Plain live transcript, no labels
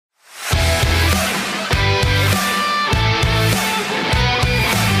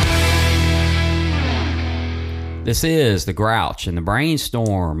This is The Grouch and the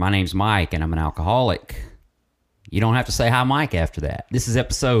Brainstorm. My name's Mike, and I'm an alcoholic. You don't have to say hi, Mike, after that. This is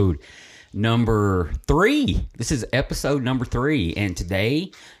episode number 3. And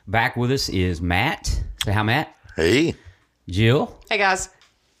today, back with us is Matt. Say hi, Matt. Hey. Jill. Hey, guys.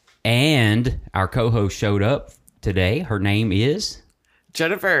 And our co-host showed up today. Her name is?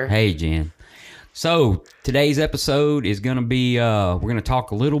 Jennifer. Hey, Jen. So today's episode is going to be, we're going to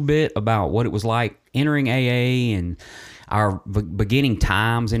talk a little bit about what it was like entering AA and our beginning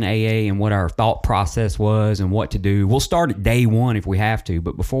times in AA and what our thought process was and what to do. We'll start at day one if we have to,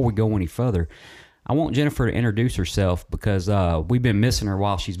 but before we go any further, I want Jennifer to introduce herself because we've been missing her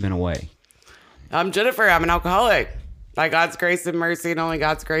while she's been away. I'm Jennifer. I'm an alcoholic. By God's grace and mercy, and only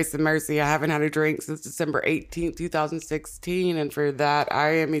God's grace and mercy, I haven't had a drink since December 18th, 2016, and for that,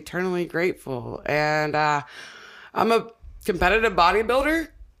 I am eternally grateful. And I'm a competitive bodybuilder.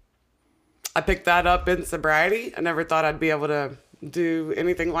 I picked that up in sobriety. I never thought I'd be able to do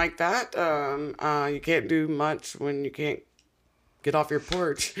anything like that. You can't do much when you can't get off your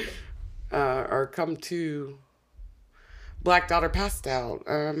porch or come to blacked out or passed out.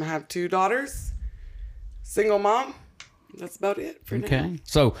 I have 2 daughters, single mom. That's about it for now. Okay.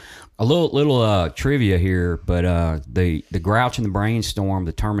 So a little trivia here, but the Grouch and the Brainstorm,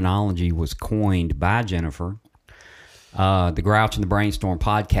 the terminology was coined by Jennifer. The Grouch and the Brainstorm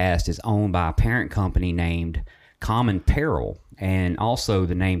podcast is owned by a parent company named Common Peril, and also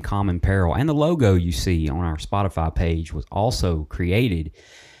the name Common Peril and the logo you see on our Spotify page was also created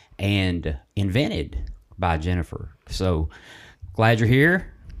and invented by Jennifer. So glad you're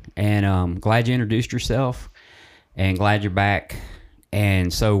here, and glad you introduced yourself. And glad you're back.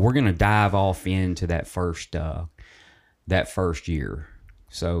 And so we're going to dive off into that first year.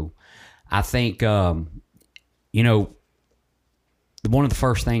 So I think, one of the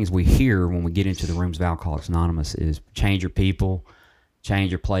first things we hear when we get into the rooms of Alcoholics Anonymous is change your people,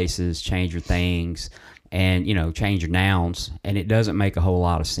 change your places, change your things, and, change your nouns. And it doesn't make a whole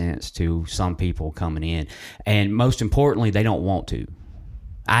lot of sense to some people coming in. And most importantly, they don't want to.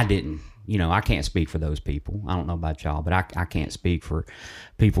 I didn't. I can't speak for those people. I don't know about y'all, but I can't speak for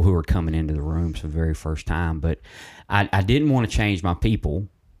people who are coming into the rooms for the very first time. But I didn't want to change my people.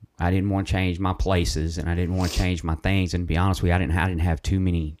 I didn't want to change my places, and I didn't want to change my things. And to be honest with you, I didn't have too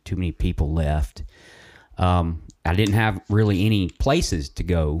many people left. I didn't have really any places to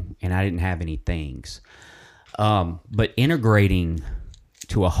go, and I didn't have any things. But integrating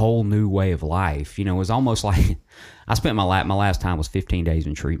to a whole new way of life, it was almost like I spent my last time was 15 days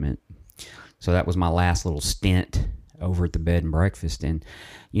in treatment. So that was my last little stint over at the bed and breakfast. And,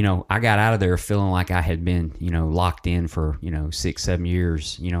 I got out of there feeling like I had been, locked in for, 6-7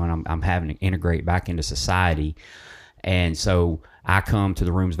 years, and I'm having to integrate back into society. And so I come to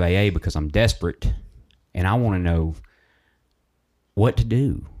the rooms of AA because I'm desperate and I want to know what to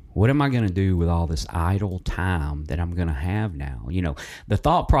do. What am I going to do with all this idle time that I'm going to have now? The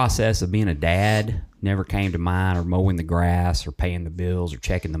thought process of being a dad never came to mind, or mowing the grass or paying the bills or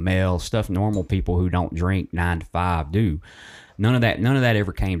checking the mail, stuff normal people who don't drink 9 to 5 do. None of that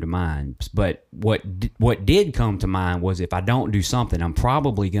ever came to mind. But what did come to mind was if I don't do something, I'm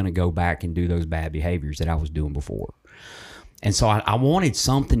probably going to go back and do those bad behaviors that I was doing before. And so I wanted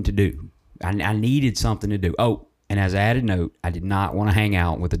something to do. I needed something to do. Oh, and as an added note, I did not want to hang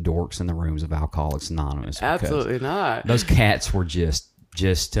out with the dorks in the rooms of Alcoholics Anonymous. Absolutely not. Those cats were just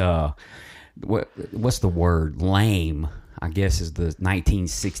what's the word? Lame, I guess, is the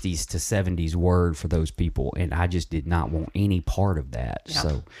 1960s to 70s word for those people. And I just did not want any part of that.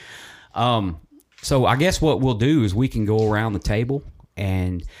 Yeah. So I guess what we'll do is we can go around the table,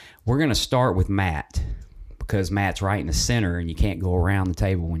 and we're going to start with Matt, because Matt's right in the center, and you can't go around the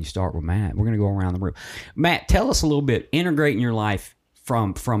table when you start with Matt. We're going to go around the room. Matt, tell us a little bit, integrating your life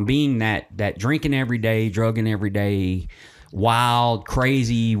from being that drinking every day, drugging every day, wild,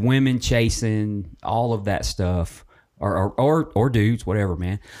 crazy, women chasing, all of that stuff, or dudes, whatever,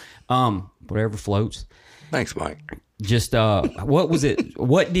 man, whatever floats. Thanks, Mike. Just what was it?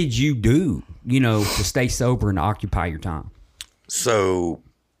 What did you do, to stay sober and occupy your time? So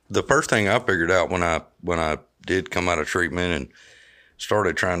the first thing I figured out when I did come out of treatment and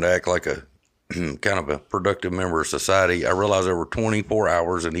started trying to act like a kind of a productive member of society, I realized there were 24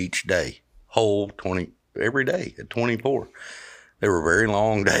 hours in each day, every day at 24. They were very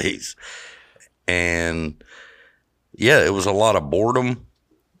long days. And yeah, it was a lot of boredom,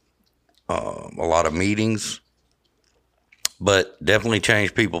 a lot of meetings, but definitely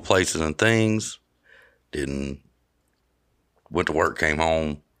changed people, places, and things. Went to work, came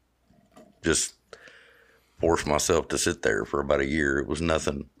home, just forced myself to sit there for about a year. It was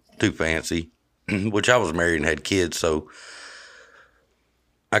nothing too fancy. which I was married and had kids, so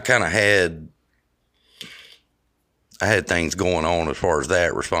I kind of had things going on as far as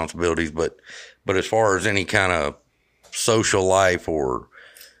that, responsibilities, but as far as any kind of social life or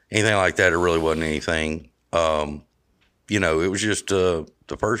anything like that, it really wasn't anything. You know, it was just the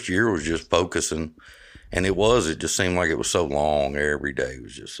first year was just focusing, and it just seemed like it was so long. Every day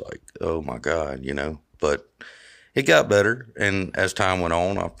was just like, oh my God, you know. But it got better, and as time went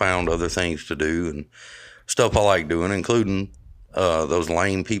on, I found other things to do and stuff I like doing, including those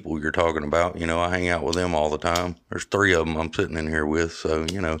lame people you're talking about. You know, I hang out with them all the time. There's 3 of them I'm sitting in here with, so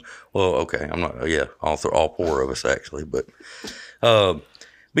you know. Well, okay, I'm not. Yeah, all 4 of us actually, but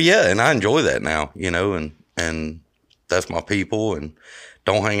yeah, and I enjoy that now. You know, and that's my people, and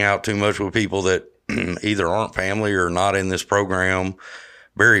don't hang out too much with people that either aren't family or not in this program.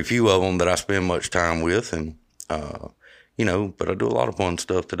 Very few of them that I spend much time with, and you know, but I do a lot of fun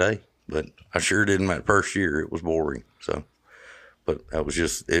stuff today. But I sure didn't that first year. It was boring. So, but that was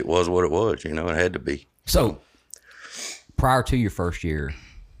just, it was what it was. You know, it had to be. So, prior to your first year,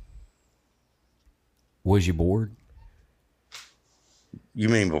 was you bored? You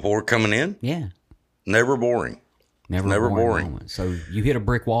mean before coming in? Yeah. Never boring. Never boring. Moment. So you hit a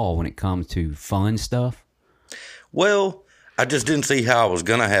brick wall when it comes to fun stuff? Well, I just didn't see how I was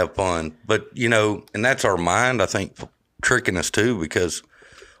going to have fun. But, you know, and that's our mind, I think, tricking us too, because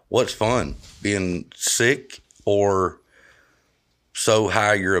what's fun? Being sick or so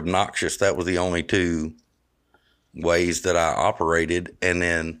high you're obnoxious? That was the only 2 ways that I operated. And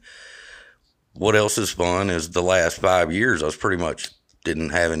then what else is fun is the last 5 years, I was pretty much didn't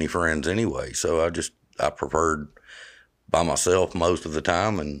have any friends anyway. So I preferred by myself most of the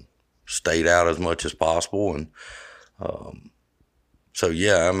time and stayed out as much as possible. And so,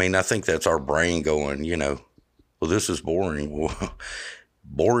 yeah, I mean, I think that's our brain going, you know, well, this is boring. Well,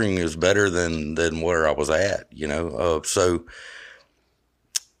 boring is better than where I was at, you know. So,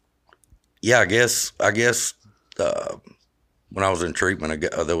 yeah, I guess when I was in treatment,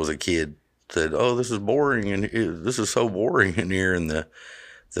 there was a kid said, "Oh, this is boring, and this is so boring in here." And the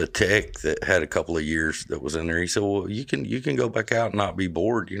tech that had a couple of years that was in there, he said, "Well, you can go back out and not be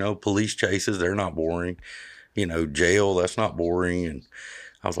bored. You know, police chases, they're not boring. You know, jail, that's not boring." And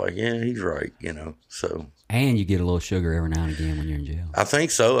I was like, "Yeah, he's right." You know, so. And you get a little sugar every now and again when you're in jail. I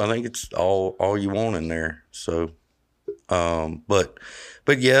think so. I think it's all you want in there. So, but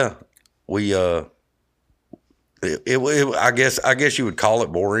yeah, we I guess you would call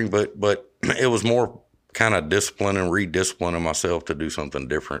it boring, but it was more kind of discipline and redisciplining myself to do something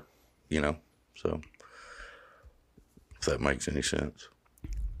different, you know. So, if that makes any sense.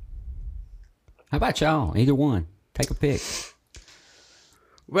 How about y'all? Either one. Take a pick.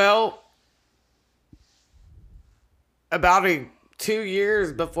 Well, about 2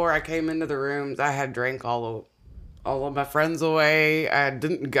 years before I came into the rooms, I had drank all of my friends away. I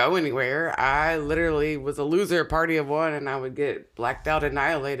didn't go anywhere. I literally was a loser, party of one, and I would get blacked out,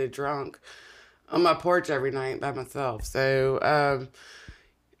 annihilated, drunk on my porch every night by myself. So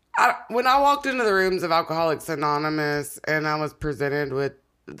when I walked into the rooms of Alcoholics Anonymous and I was presented with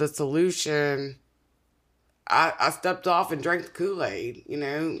the solution, I stepped off and drank the Kool-Aid, you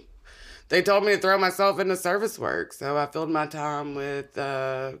know. They told me to throw myself into service work. So I filled my time with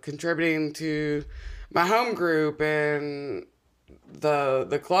contributing to my home group and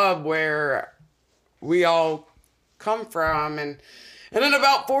the club where we all come from. And then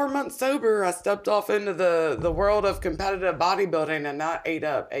about 4 months sober, I stepped off into the world of competitive bodybuilding, and that ate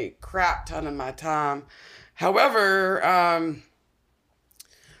up a crap ton of my time. However,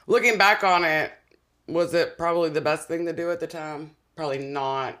 looking back on it, was it probably the best thing to do at the time? Probably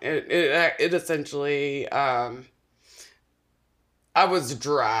not. It essentially, I was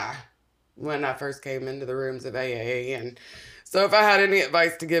dry when I first came into the rooms of AA. And so if I had any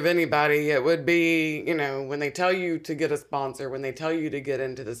advice to give anybody, it would be, you know, when they tell you to get a sponsor, when they tell you to get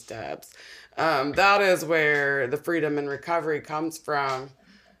into the steps, that is where the freedom and recovery comes from,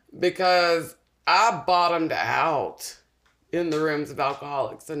 because I bottomed out in the rooms of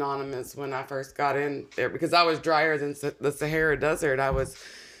Alcoholics Anonymous when I first got in there, because I was drier than the Sahara Desert. I was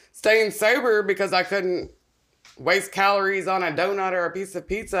staying sober because I couldn't waste calories on a donut or a piece of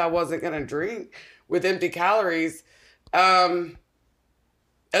pizza I wasn't going to drink with empty calories. And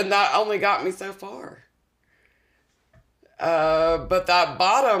that only got me so far. But that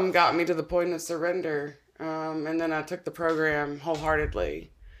bottom got me to the point of surrender. And then I took the program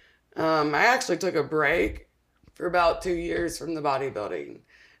wholeheartedly. I actually took a break for about 2 years from the bodybuilding.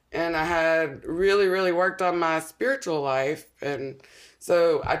 And I had really, really worked on my spiritual life. And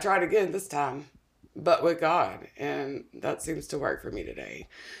so I tried again this time. but with God. And that seems to work for me today.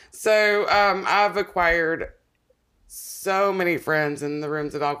 So I've acquired so many friends in the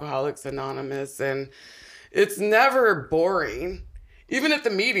rooms of Alcoholics Anonymous, and it's never boring. Even at the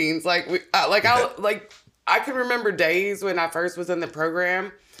meetings, I can remember days when I first was in the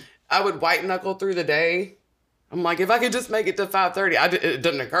program, I would white knuckle through the day. I'm like, if I could just make it to 5:30, it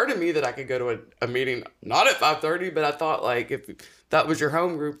didn't occur to me that I could go to a meeting not at 5:30, but I thought like if that was your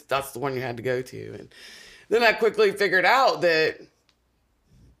home group, that's the one you had to go to. And then I quickly figured out that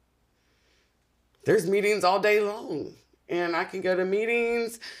there's meetings all day long, and I can go to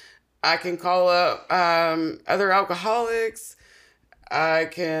meetings. I can call up other alcoholics. I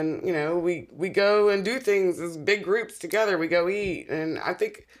can, we go and do things as big groups together. We go eat. And I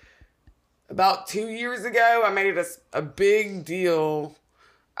think about 2 years ago, I made it a big deal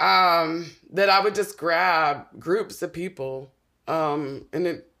that I would just grab groups of people. And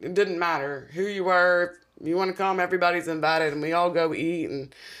it didn't matter who you were. If you want to come, everybody's invited, and we all go eat.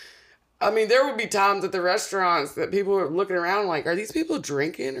 And I mean, there would be times at the restaurants that people were looking around like, are these people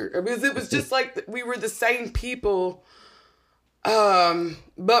drinking? Or because it was just like we were the same people.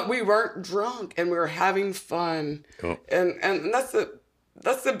 But we weren't drunk, and we were having fun. Cool. And that's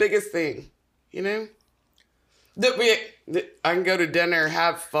the biggest thing, that I can go to dinner,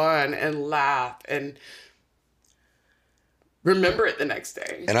 have fun, and laugh, and remember it the next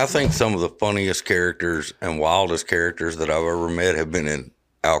day. And I think some of the funniest characters and wildest characters that I've ever met have been in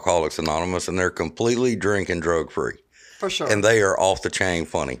Alcoholics Anonymous, and they're completely drink and drug free. For sure. And they are off the chain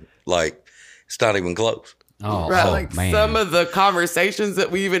funny. Like, it's not even close. Oh, right, man. Some of the conversations that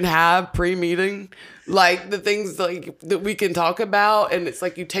we even have pre-meeting, like the things like that we can talk about, and it's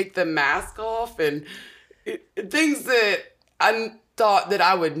like you take the mask off, and things that I thought that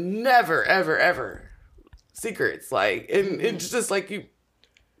I would never, ever, ever secrets. Like, and it's just like you,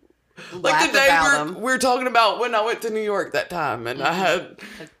 like the day we're talking about when I went to New York that time, and I had.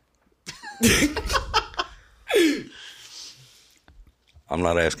 I'm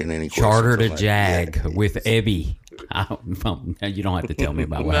not asking any questions. Chartered a Jag with Ebby. You don't have to tell me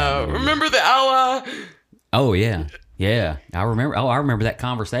about what happened. Remember the hour? Oh, yeah. Yeah. I remember that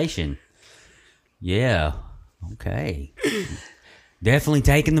conversation. Yeah. Okay. Definitely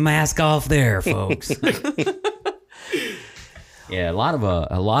taking the mask off there, folks. Yeah, a lot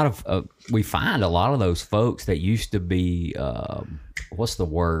of we find a lot of those folks that used to be, what's the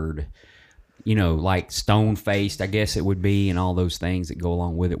word? Like stone-faced, I guess it would be, and all those things that go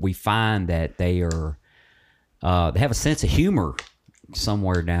along with it. We find that they are, they have a sense of humor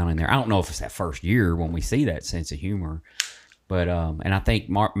somewhere down in there. I don't know if it's that first year when we see that sense of humor, but, and I think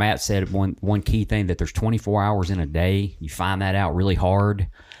Matt said one key thing, that there's 24 hours in a day. You find that out really hard,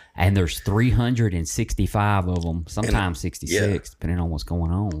 and there's 365 of them, sometimes 66, depending on what's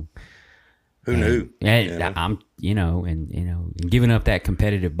going on. Who knew? Yeah, I'm, and giving up that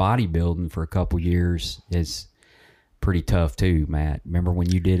competitive bodybuilding for a couple years is pretty tough too, Matt. Remember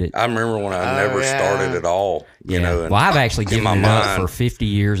when you did it? I remember when I never started at all. Well, I've actually given it up for 50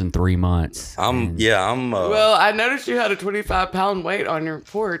 years and 3 months. Well, I noticed you had a 25-pound weight on your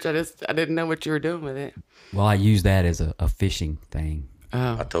porch. I didn't know what you were doing with it. Well, I use that as a fishing thing.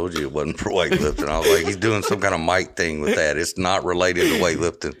 Oh. I told you it wasn't for weightlifting. I was like, he's doing some kind of mic thing with that. It's not related to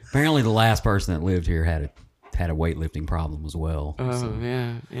weightlifting. Apparently, the last person that lived here had a weightlifting problem as well. Oh, so.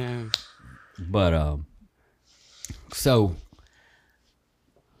 Yeah. But so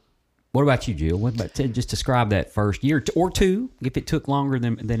what about you, Jill? What about just describe that first year or two, if it took longer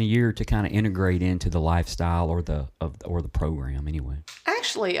than a year to kind of integrate into the lifestyle or the program anyway.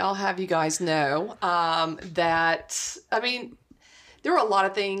 Actually, I'll have you guys know that there were a lot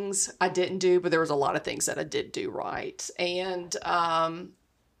of things I didn't do, but there was a lot of things that I did do right. And,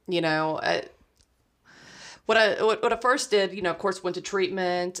 what I first did, of course, went to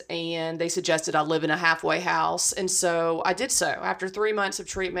treatment, and they suggested I live in a halfway house. And so I did so. After 3 months of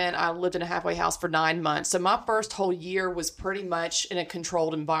treatment, I lived in a halfway house for 9 months. So my first whole year was pretty much in a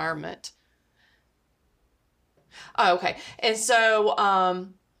controlled environment. Oh, okay. And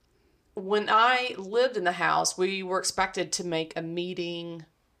so, when I lived in the house, we were expected to make a meeting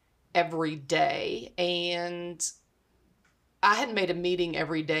every day, and I hadn't made a meeting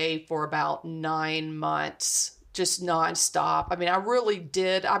every day for about 9 months, just nonstop. I really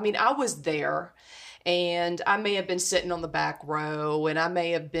did. I was there, and I may have been sitting on the back row, and I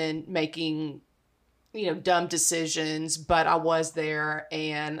may have been making, dumb decisions, but I was there,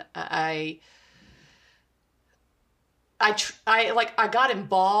 and I got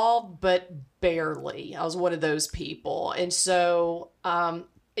involved, but barely. I was one of those people. And so,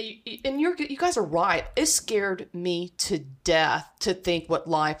 you guys are right. It scared me to death to think what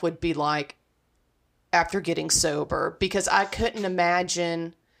life would be like after getting sober because I couldn't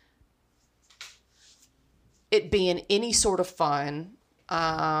imagine it being any sort of fun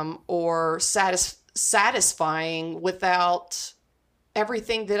or satisfying without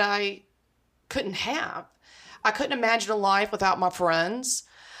everything that I couldn't have. I couldn't imagine a life without my friends.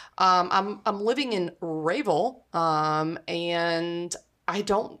 I'm living in Rayville, and I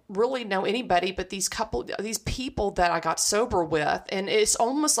don't really know anybody but these people that I got sober with, and it's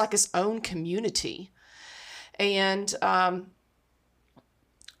almost like its own community. And I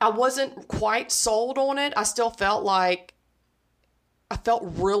wasn't quite sold on it. I still felt like I felt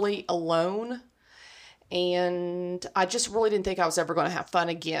really alone. And I just really didn't think I was ever going to have fun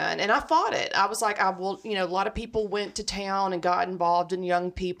again. And I fought it. I was like, a lot of people went to town and got involved in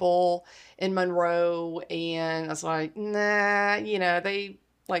young people in Monroe. And I was like, nah, they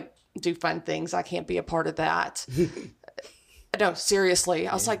like do fun things. I can't be a part of that. No, seriously.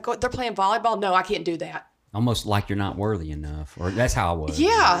 I was like, they're playing volleyball. No, I can't do that. Almost like you're not worthy enough, or that's how I was.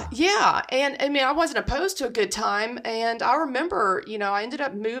 Yeah. And I mean, I wasn't opposed to a good time. And I remember, I ended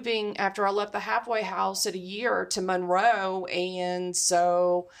up moving after I left the halfway house at a year to Monroe. And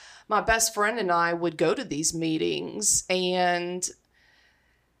so my best friend and I would go to these meetings, and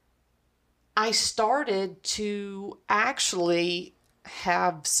I started to actually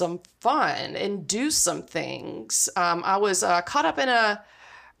have some fun and do some things. I was caught up in a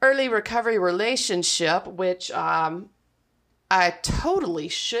early recovery relationship, which I totally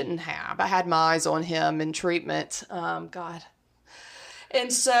shouldn't have. I had my eyes on him in treatment. God.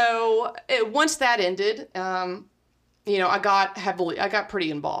 And so once that ended, I got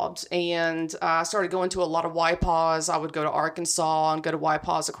pretty involved, and I started going to a lot of YPAWs. I would go to Arkansas and go to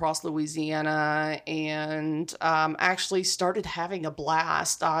YPAWs across Louisiana, and actually started having a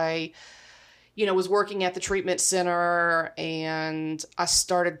blast. I was working at the treatment center, and I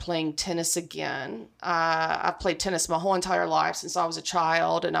started playing tennis again. I've played tennis my whole entire life since I was a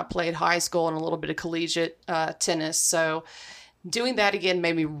child, and I played high school and a little bit of collegiate tennis. So doing that again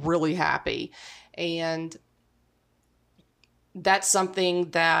made me really happy. And that's something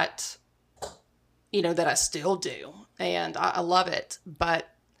that, that I still do. And I love it. But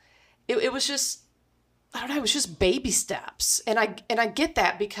it was just, I don't know, it was just baby steps. And I get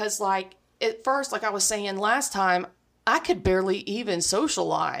that because, like, at first, like I was saying last time, I could barely even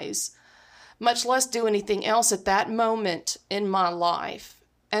socialize, much less do anything else at that moment in my life.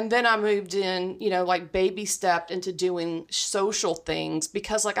 And then I moved in, like baby stepped into doing social things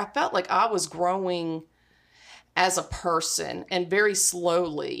because, like, I felt like I was growing as a person, and very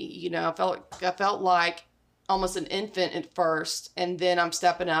slowly, I felt like almost an infant at first, and then I'm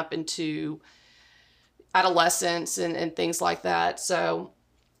stepping up into adolescence and things like that. So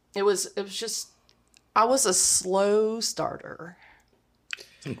it was just, I was a slow starter. I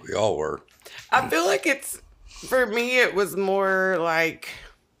think we all were. I feel like for me, it was more like,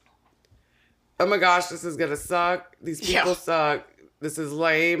 oh my gosh, this is going to suck. These people suck. This is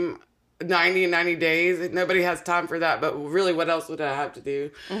lame. 90 and 90 days. Nobody has time for that. But really, what else would I have to do?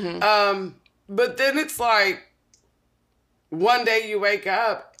 Mm-hmm. But then it's like, one day you wake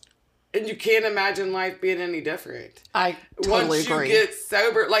up, and you can't imagine life being any different. I totally agree. Once you get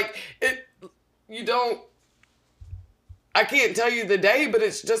sober, like, I can't tell you the day, but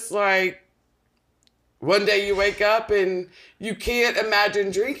it's just like, one day you wake up and you can't imagine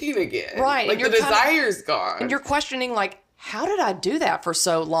drinking again. Right. Like, the desire's gone. And you're questioning, like, how did I do that for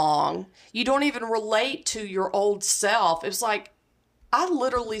so long? You don't even relate to your old self. It was like, I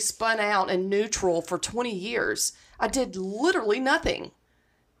literally spun out in neutral for 20 years. I did literally nothing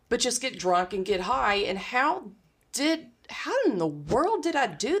but just get drunk and get high. And how in the world did I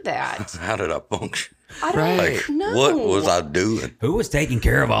do that? How did I function? I don't know. What was I doing? Who was taking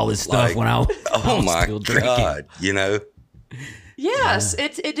care of all this stuff when I was still drinking? God, Yes,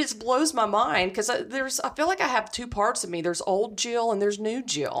 it just blows my mind because I feel like I have two parts of me. There's old Jill and there's new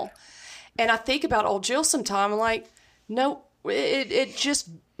Jill. And I think about old Jill sometime. I'm like, no, it just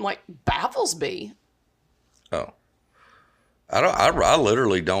like baffles me. Oh. I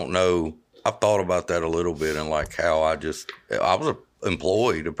literally don't know. I've thought about that a little bit, and like how I was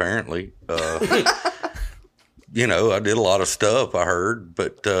employed apparently. I did a lot of stuff, I heard,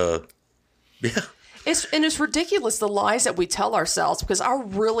 but yeah. It's ridiculous, the lies that we tell ourselves, because I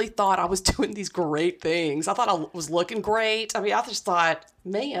really thought I was doing these great things. I thought I was looking great. I mean, I just thought,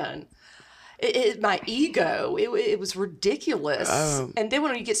 man, my ego, it was ridiculous. And then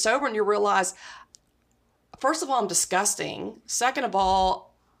when you get sober and you realize, first of all, I'm disgusting. Second of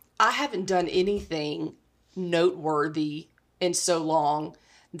all, I haven't done anything noteworthy in so long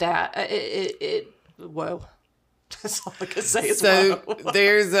that whoa. That's all I can say is So whoa.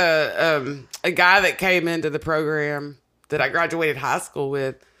 there's a guy that came into the program that I graduated high school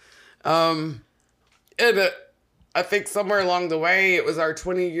with. And I think somewhere along the way, it was our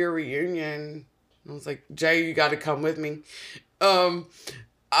 20-year reunion. I was like, Jay, you got to come with me. I'm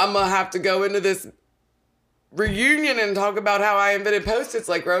going to have to go into this reunion and talk about how I invented Post-its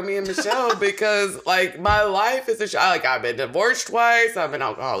like Romeo and Michelle because, like, my life is like, I've been divorced twice. I've been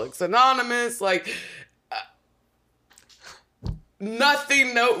Alcoholics Anonymous. Like,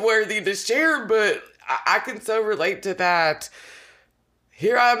 nothing noteworthy to share, but I can so relate to that.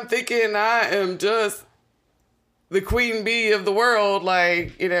 Here I'm thinking I am just the queen bee of the world,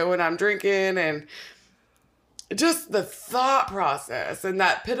 like, you know, when I'm drinking, and just the thought process and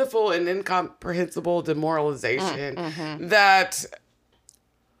that pitiful and incomprehensible demoralization that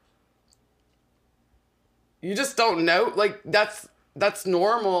you just don't know. Like, that's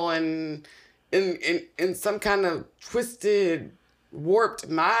normal, and in some kind of twisted, warped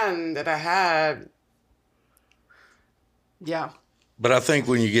mind that I had. Yeah. But I think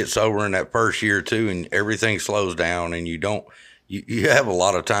when you get sober in that first year too, and everything slows down, and you have a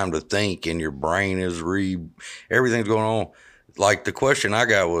lot of time to think, and your brain is everything's going on. Like, the question I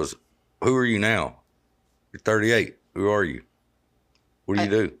got was, "Who are you now? You're 38. Who are you? What do you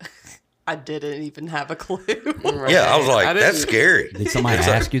do?" I didn't even have a clue. Yeah, I was like, "That's scary." Did somebody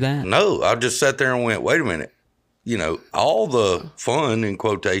ask you that? No, I just sat there and went, "Wait a minute." You know, all the fun, in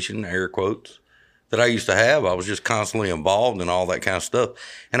quotation, air quotes, that I used to have, I was just constantly involved in all that kind of stuff.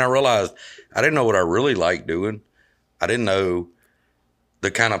 And I realized I didn't know what I really liked doing. I didn't know the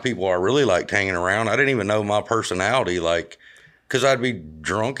kind of people I really liked hanging around. I didn't even know my personality, like, because I'd be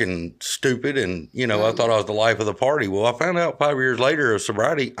drunk and stupid, and, you know, I thought I was the life of the party. Well, I found out 5 years later of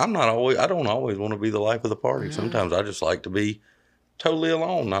sobriety, I don't always want to be the life of the party. Sometimes I just like to be totally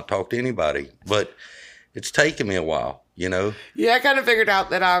alone, not talk to anybody. But it's taken me a while, you know? Yeah, I kind of figured out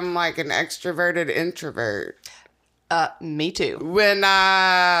that I'm like an extroverted introvert. Me too. When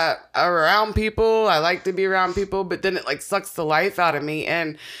I'm around people, I like to be around people, but then it like sucks the life out of me.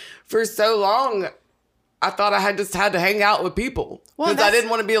 And for so long, I thought I just had to hang out with people because I didn't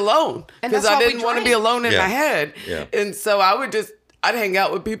want to be alone. And Because that's I why we didn't want to be drank. alone in my head. Yeah. And so I'd hang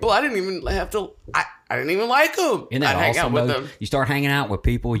out with people. I didn't even have to, I didn't even like them. Isn't that I'd hang out awesome? with Though? them. You start hanging out with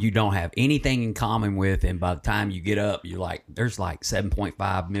people you don't have anything in common with, and by the time you get up, you're like, there's like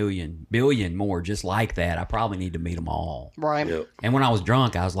 7.5 billion more just like that. I probably need to meet them all. Right. Yep. And when I was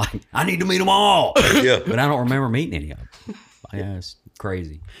drunk, I was like, I need to meet them all. Yeah. But I don't remember meeting any of them. Yeah, it's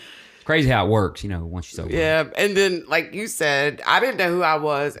crazy. It's crazy how it works, you know, once you're sober. Yeah, and then like you said, I didn't know who I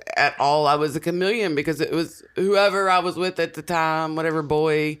was at all. I was a chameleon because it was whoever I was with at the time, whatever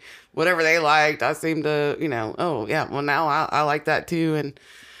boy, whatever they liked. I seemed to, you know, oh yeah, well now I like that too.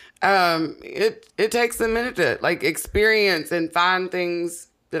 And it takes a minute to like experience and find things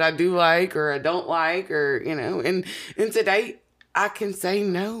that I do like or I don't like, or you know, and today I can say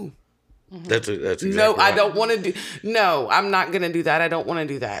no. That's exactly No, I right. don't want to do. No, I'm not going to do that. I don't want to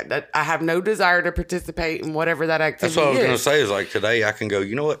do that. I have no desire to participate in whatever that activity That's what I was going to is. say, is like today I can go,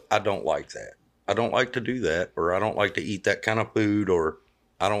 you know what? I don't like that. I don't like to do that, or I don't like to eat that kind of food, or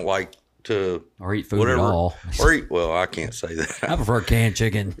I don't like to Or eat food whatever. at all. Or eat, well, I can't say I that. prefer canned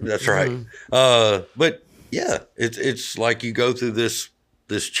chicken. That's right. But yeah, it's like you go through this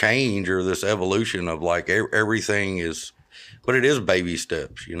change or this evolution of like everything is, but it is baby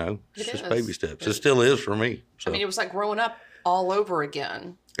steps, you know? It's It just is. baby steps. It still is for me. So I mean, it was like growing up all over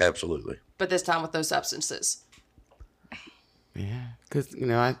again, absolutely. but this time with no substances. Yeah, because you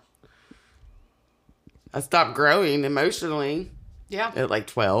know I stopped growing emotionally Yeah. at like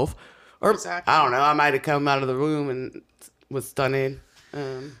 12, or Exactly. I don't know. I might have come out of the womb and was stunted.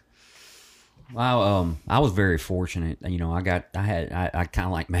 Well, I was very fortunate. You know, I kind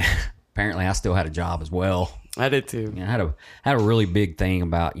of like, man, apparently I still had a job as well. I did too. You know, I had a really big thing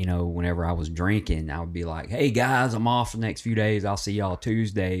about, you know, whenever I was drinking, I would be like, hey guys, I'm off the next few days. I'll see y'all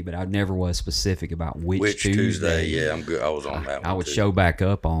Tuesday. But I never was specific about which Tuesday? Yeah, I'm good. I was on that one. I would too. show back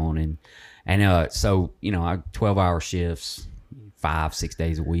up on. And so, you know, I 12-hour shifts, 5-6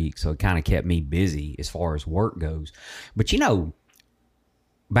 days a week. So it kind of kept me busy as far as work goes. But, you know,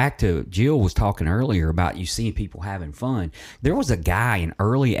 back to Jill was talking earlier about you seeing people having fun. There was a guy in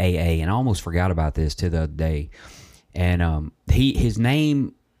early AA, and I almost forgot about this to the other day. And his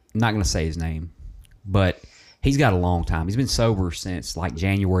name, I'm not going to say his name, but he's got a long time. He's been sober since like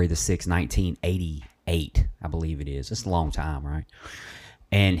January the 6th, 1988, I believe it is. It's a long time, right?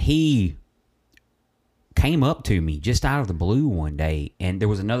 And he came up to me just out of the blue one day, and there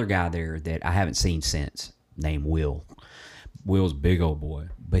was another guy there that I haven't seen since named Will. Will's a big old boy,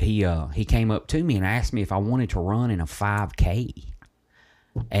 but he came up to me and asked me if I wanted to run in a 5K,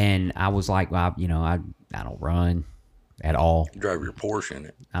 and I was like, well, I don't run at all. You drive your Porsche in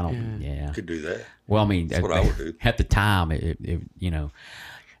it. I don't. Yeah. You could do that. Well, I mean, That's what I would do. At the time, it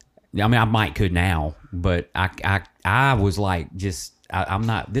I mean, I might could now, but I was like, I'm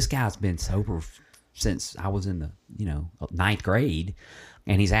not. This guy's been sober since I was in the ninth grade,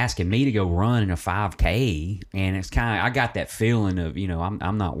 and he's asking me to go run in a 5K, and it's kind of, I got that feeling of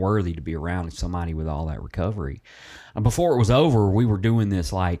I'm not worthy to be around somebody with all that recovery. Before it was over, we were doing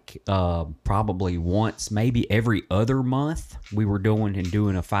this like probably once, maybe every other month. We were doing a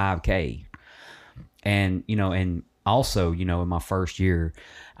 5K, and and also in my first year,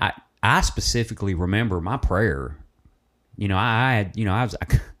 I specifically remember my prayer. I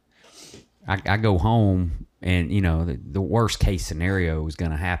go home and the worst case scenario is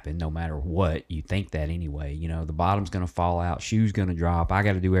going to happen no matter what. You think that anyway. The bottom's going to fall out, shoe's going to drop. I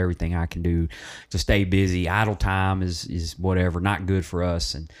got to do everything I can do to stay busy. Idle time is whatever, not good for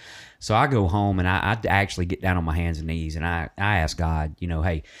us. And so I go home and I actually get down on my hands and knees and I ask God,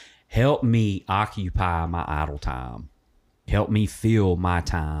 hey, help me occupy my idle time. Help me fill my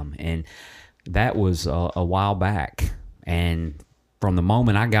time. And that was a while back. And from the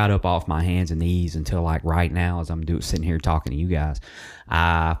moment I got up off my hands and knees until like right now, as I'm sitting here talking to you guys,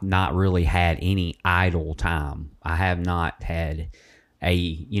 I've not really had any idle time. I have not had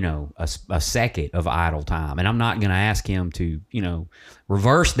a second of idle time. And I'm not going to ask him to,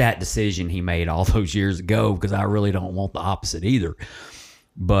 reverse that decision he made all those years ago, because I really don't want the opposite either.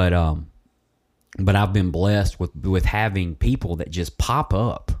 But I've been blessed with having people that just pop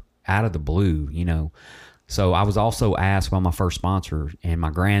up out of the blue, So I was also asked by my first sponsor and my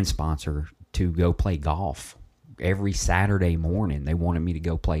grand sponsor to go play golf every Saturday morning. They wanted me to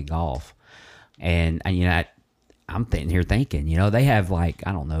go play golf. And I'm sitting here thinking, they have like,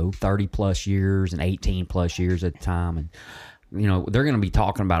 I don't know, 30 plus years and 18 plus years at the time. And, they're going to be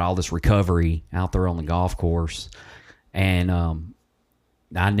talking about all this recovery out there on the golf course. And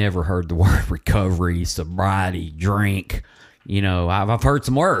I never heard the word recovery, sobriety, drink. I've heard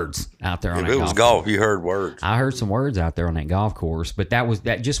some words out there on that golf course. If it was golf, you heard words. I heard some words out there on that golf course, but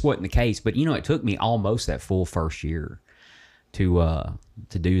that just wasn't the case. But it took me almost that full first year to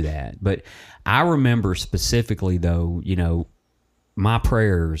do that. But I remember specifically though, my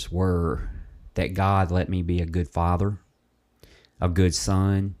prayers were that God let me be a good father, a good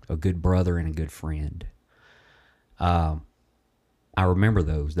son, a good brother, and a good friend. I remember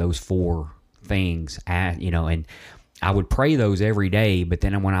those four things, and I would pray those every day, but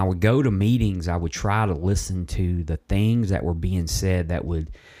then when I would go to meetings, I would try to listen to the things that were being said that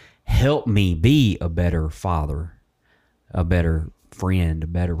would help me be a better father, a better friend, a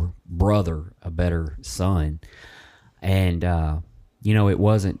better brother, a better son. And, it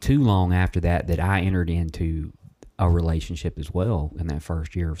wasn't too long after that I entered into a relationship as well in that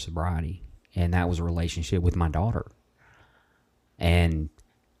first year of sobriety. And that was a relationship with my daughter. And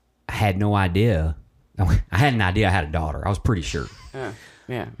I had no idea. I had an idea I had a daughter. I was pretty sure.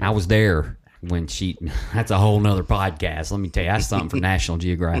 Yeah. I was there when that's a whole nother podcast. Let me tell you, that's something for National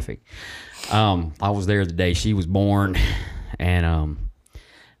Geographic. I was there the day she was born, and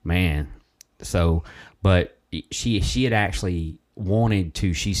but she had actually wanted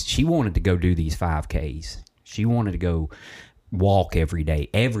to, she wanted to go do these 5Ks. She wanted to go walk every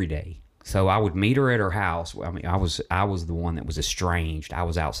day. So I would meet her at her house. I mean, I was the one that was estranged. I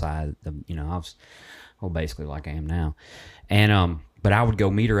was outside I was, basically like I am now. And, but I would go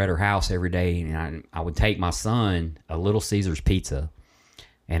meet her at her house every day, and I would take my son a Little Caesars pizza,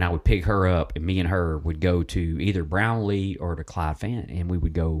 and I would pick her up, and me and her would go to either Brownlee or to Clyde Fenton, and we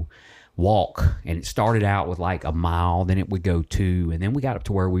would go walk. And it started out with like a mile, then it would go 2, and then we got up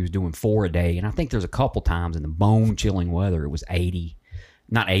to where we was doing 4 a day. And I think there's a couple times in the bone-chilling weather, it was 80.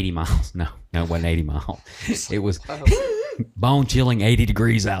 Not 80 miles. No, it wasn't 80 miles. It was bone-chilling 80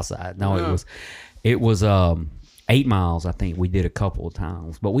 degrees outside. No, it was 8 miles, I think we did a couple of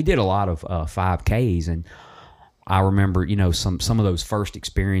times. But we did a lot of 5Ks. And I remember, some of those first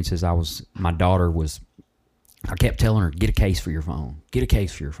experiences, my daughter was, I kept telling her, get a case for your phone. Get a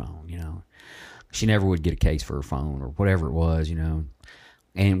case for your phone, She never would get a case for her phone or whatever it was,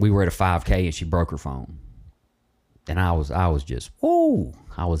 And we were at a 5K and she broke her phone. And I was just, whoa.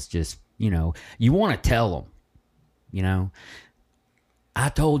 I was just, you want to tell them, I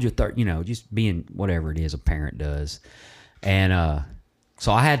told you, just being whatever it is a parent does. And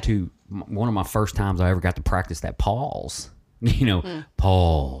so I had to, one of my first times I ever got to practice that pause,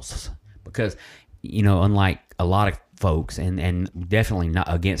 pause. Because, unlike a lot of folks, and definitely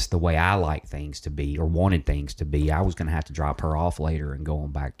not against the way I like things to be or wanted things to be. I was going to have to drop her off later and go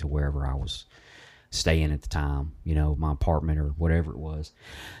on back to wherever I was staying at the time, my apartment or whatever it was.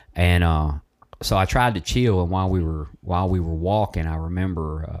 And so I tried to chill, and while we were walking, I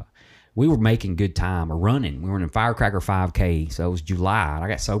remember we were making good time or running. We were in Firecracker 5K, so it was July. I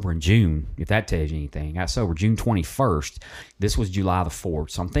got sober in June, if that tells you anything. I got sober June 21st. This was July the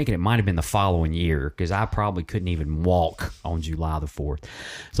 4th, so I'm thinking it might have been the following year because I probably couldn't even walk on July the 4th.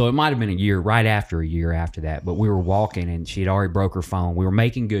 So it might have been a year after that, but we were walking, and she had already broke her phone. We were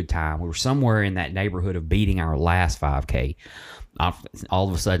making good time. We were somewhere in that neighborhood of beating our last 5K. All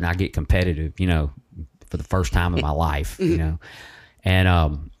of a sudden, I get competitive, for the first time in my life, and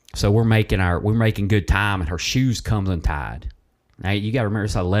so we're making good time, and her shoes comes untied. Now you got to remember,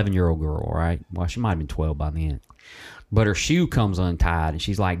 it's an 11-year-old girl, right? Well, she might have been 12 by then, but her shoe comes untied, and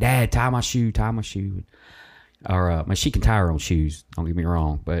she's like, "Dad, tie my shoe." Or she can tie her own shoes. Don't get me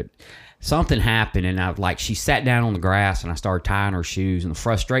wrong, but something happened, and she sat down on the grass, and I started tying her shoes, and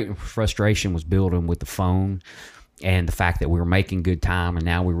the frustration was building with the phone. And the fact that we were making good time, and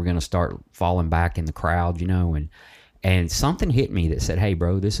now we were going to start falling back in the crowd, and something hit me that said, "Hey,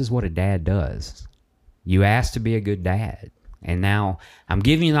 bro, this is what a dad does. You asked to be a good dad, and now I'm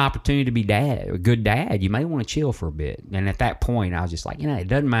giving you the opportunity to be a good dad. You may want to chill for a bit." And at that point, I was just like, it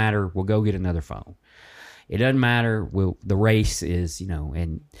doesn't matter. We'll go get another phone. It doesn't matter. The race is,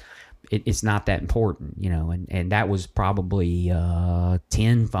 and it's not that important, and that was probably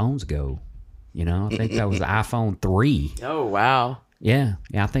 10 phones ago. I think that was the iPhone 3. Oh, wow. Yeah,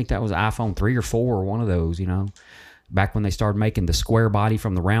 I think that was iPhone 3 or 4 or one of those, back when they started making the square body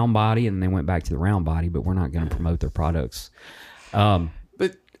from the round body, and then they went back to the round body, but we're not going to promote their products.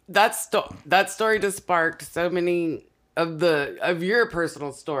 But that story just sparked so many of your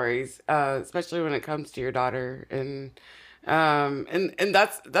personal stories, especially when it comes to your daughter. And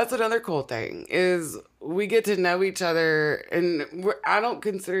that's another cool thing is we get to know each other, and I don't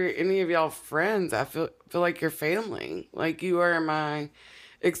consider any of y'all friends. I feel like you're family. Like, you are my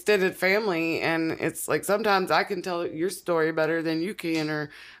extended family, and it's like sometimes I can tell your story better than you can, or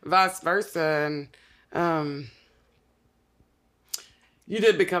vice versa. And you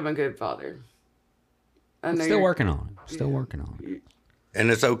did become a good father. I'm still working on it. And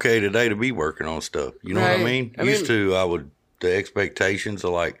it's okay today to be working on stuff. You know what I mean? Used to, the expectations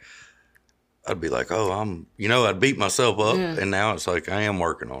are like, I'd be like, oh, I'd beat myself up. Yeah. And now it's like, I am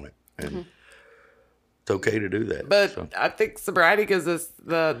working on it. And it's okay to do that. But I think sobriety gives us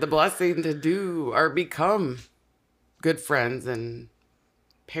the blessing to do or become good friends and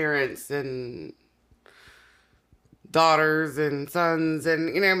parents and daughters and sons.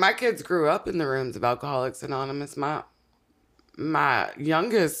 And, my kids grew up in the rooms of Alcoholics Anonymous. My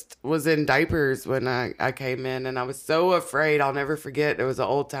youngest was in diapers when I came in, and I was so afraid. I'll never forget. It was an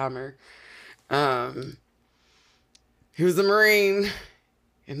old timer. He was a Marine,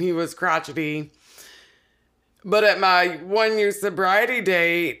 and he was crotchety. But at my 1-year sobriety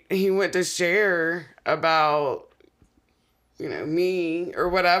date, he went to share about, me or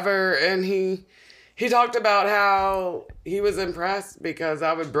whatever, and he talked about how he was impressed because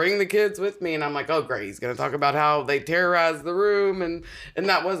I would bring the kids with me, and I'm like, oh, great, he's going to talk about how they terrorized the room, and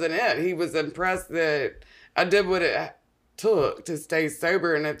that wasn't it. He was impressed that I did what it took to stay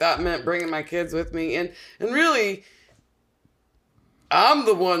sober, and if that meant bringing my kids with me. And really, I'm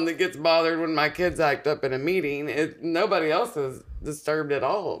the one that gets bothered when my kids act up in a meeting. Nobody else is disturbed at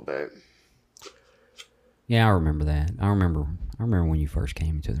all, but... Yeah, I remember that. I remember when you first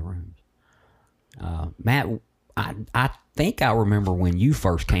came into the room. Matt, I think I remember when you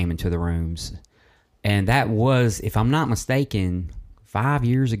first came into the rooms, and that was, if I'm not mistaken, 5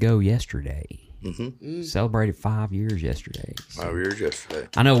 years ago yesterday. Mm-hmm. Celebrated 5 years yesterday. So 5 years yesterday.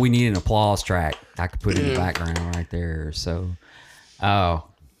 I know we need an applause track I could put in the background right there. So, we're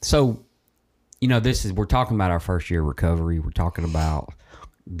talking about our first year of recovery. We're talking about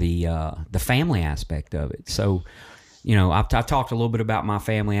the family aspect of it. So, I've talked a little bit about my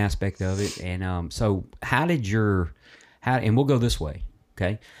family aspect of it, and so and we'll go this way,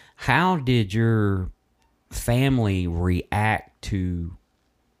 okay? How did your family react to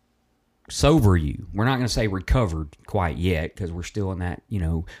sober you? We're not going to say recovered quite yet because we're still in that,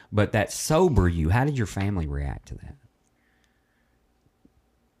 but that sober you. How did your family react to that?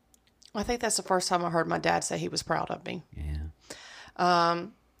 I think that's the first time I heard my dad say he was proud of me. Yeah.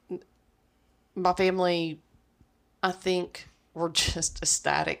 My family, I think, were just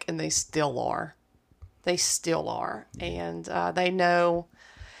ecstatic, and they still are. And they know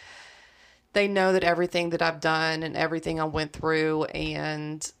that everything that I've done and everything I went through,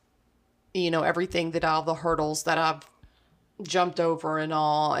 and everything that all the hurdles that I've jumped over and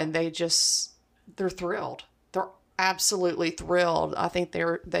all, and they're thrilled. They're absolutely thrilled. I think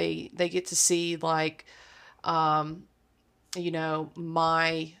they get to see like, you know,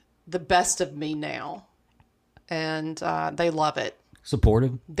 the best of me now, and they love it.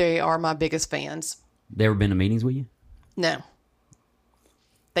 Supportive? They are my biggest fans. They ever been to meetings with you? No.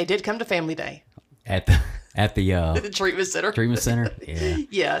 They did come to Family Day. At the The treatment center. treatment center? Yeah.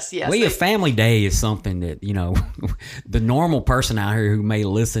 Yes. Well, a family day is something that, you know, the normal person out here who may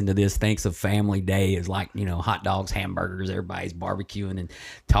listen to this thinks of family day as like, you know, hot dogs, hamburgers, everybody's barbecuing and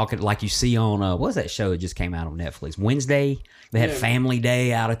talking like you see on, what was that show that just came out on Netflix? Wednesday? They had family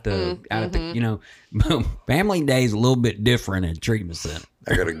day out at the, you know, family day is a little bit different at treatment center.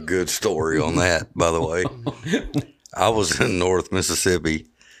 I got a good story on that, by the way. I was in North Mississippi,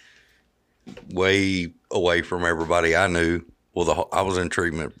 way away from everybody I knew. Well, I was in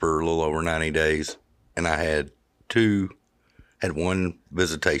treatment for a little over 90 days, and I had one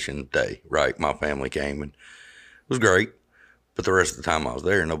visitation day, right? My family came, and it was great. But the rest of the time I was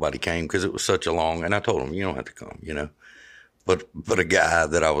there, nobody came because it was such a long, and I told them, you don't have to come, you know. But a guy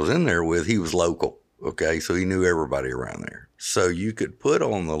that I was in there with, he was local, okay? So he knew everybody around there. So you could put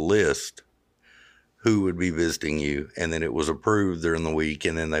on the list who would be visiting you, and then it was approved during the week,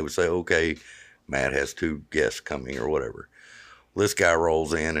 and then they would say, okay, Matt has 2 guests coming or whatever. Well, this guy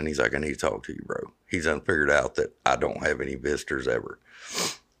rolls in, and he's like, I need to talk to you, bro. He's done figured out that I don't have any visitors ever.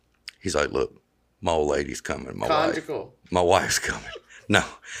 He's like, look, my old lady's coming. My wife's coming. No,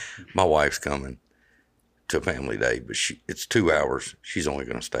 my wife's coming to family day, but it's 2 hours. She's only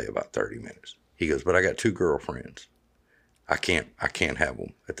going to stay about 30 minutes. He goes, but I got 2 girlfriends. I can't have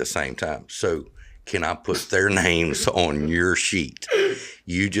them at the same time. So can I put their names on your sheet?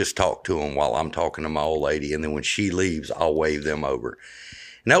 You just talk to them while I'm talking to my old lady, and then when she leaves, I'll wave them over.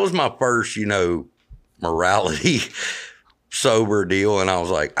 And that was my first, you know, morality sober deal. And I was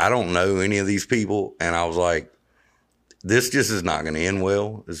like, I don't know any of these people. And I was like, this just is not going to end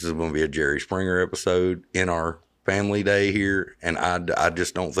well. This is going to be a Jerry Springer episode in our family day here. And I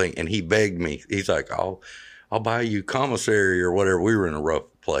just don't think, and he begged me, he's like, I'll buy you commissary or whatever. We were in a rough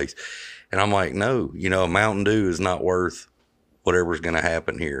place. And I'm like, no, you know, a Mountain Dew is not worth whatever's going to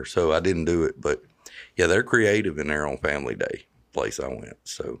happen here. So I didn't do it. But yeah, they're creative in their own family day place I went.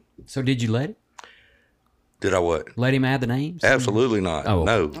 So did you let it? Did I what? Let him add the names? Absolutely not. Oh.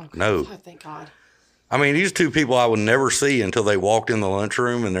 No. Oh, thank God. I mean, these 2 people I would never see until they walked in the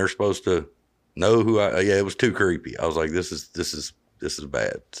lunchroom, and they're supposed to know who yeah, it was too creepy. I was like, this is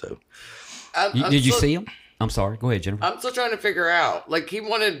bad. So Did you see him? I'm sorry. Go ahead, Jennifer. I'm still trying to figure out. Like, he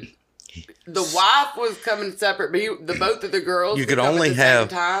wanted, the wife was coming separate, but both of the girls you could come only at the have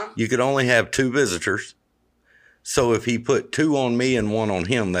same time. you could only have 2 visitors. So if he put 2 on me and 1 on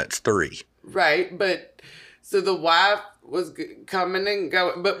him, that's 3. Right, but so the wife was coming and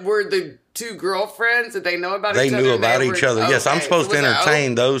going, but were the 2 girlfriends, did they know about They each other? knew about each other. Yes, I'm supposed to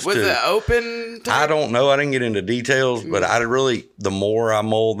entertain those 2. Was it open? I don't know. I didn't get into details, but the more I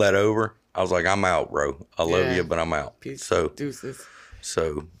mulled that over, I was like, I'm out, bro. I love you, but I'm out. Peace. So, Deuces.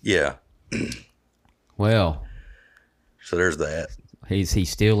 so yeah. Well, So there's that. he's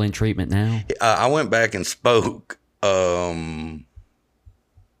still in treatment now? I went back and spoke 8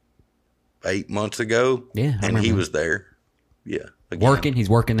 months ago. Yeah, I and remember. he was there. Yeah, again. Working? He's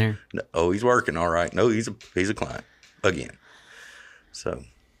working there? No, oh, he's working. All right. No, he's a client again. So,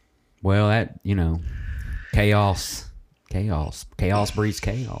 Well, that, you know, chaos breeds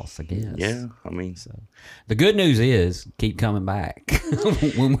chaos, I guess. yeah, I mean, So the good news is keep coming back.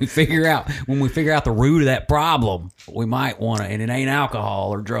 when we figure out the root of that problem, we might want to, and it ain't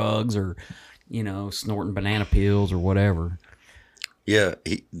alcohol or drugs or, you know, snorting banana pills or whatever. yeah,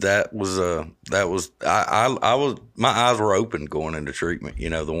 I was, my eyes were open going into treatment. You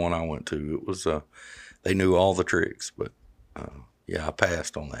know, the one I went to, it was, they knew all the tricks, but, yeah, I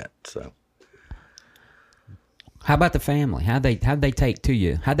passed on that. So, How about the family? How'd they take to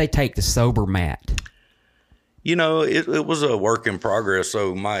you? How'd they take the sober Matt? you know, it was a work in progress.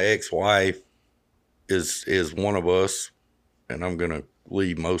 So my ex-wife is one of us, and I'm going to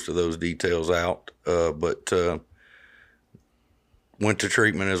leave most of those details out. But went to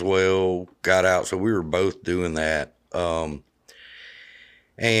treatment as well, got out. So we were both doing that.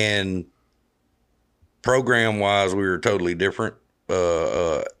 And program wise, we were totally different.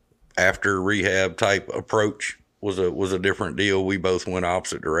 After rehab type approach was a different deal. We both went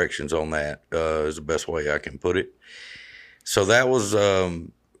opposite directions on that, is the best way I can put it. So that was,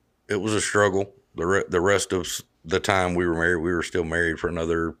 it was a struggle. The rest of the time we were married, we were still married for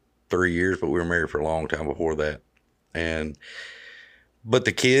another 3 years, but we were married for a long time before that. And but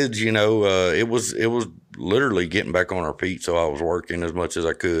the kids, it was literally getting back on our feet. So I was working as much as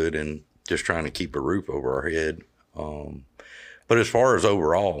I could and just trying to keep a roof over our head. But as far as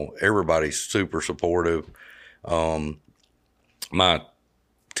overall, everybody's super supportive. My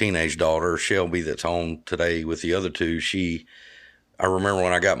teenage daughter, Shelby, that's home today with the other two, I remember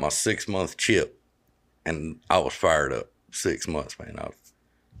when I got my 6-month chip and I was fired up. 6 months, man.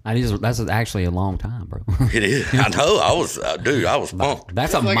 That's actually a long time, bro. It is. I know. I was pumped.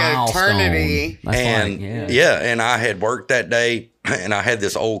 That's a like an milestone. eternity. That's And like, and I had worked that day and I had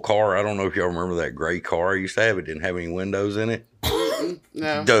this old car. I don't know if y'all remember that gray car I used to have. It didn't have any windows in it.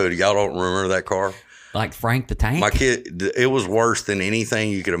 No. Dude, y'all don't remember that car? like Frank the Tank. My kid, it was worse than anything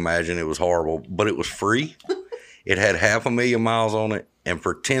you could imagine. It was horrible, but it was free. It had 500,000 miles on it, and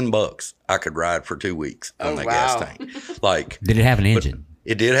for $10, I could ride for 2 weeks on that gas tank. Like, Did it have an engine?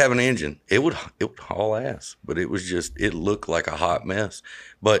 it did have an engine. It would haul ass, but it looked like a hot mess.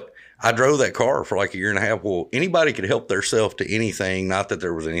 But I drove that car for like a year and a half. Well, anybody could help themselves to anything. Not that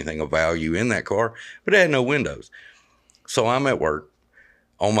there was anything of value in that car, but it had no windows. So I'm at work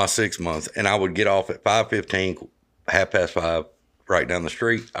on my 6 month, and I would get off at 5:15, 5:30, right down the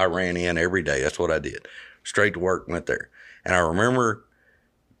street. I ran in every day. That's what I did. Straight to work, went there. And I remember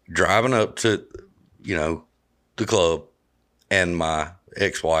driving up to, the club, and my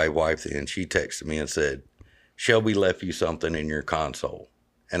wife then, she texted me and said, Shelby left you something in your console.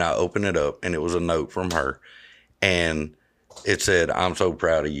 And I opened it up, and it was a note from her. And it said, I'm so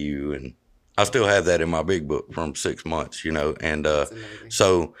proud of you. And I still have that in my big book from 6 months, And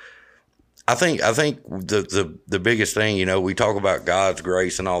so I think the biggest thing, we talk about God's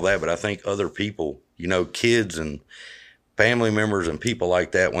grace and all that, but I think other people, kids and family members and people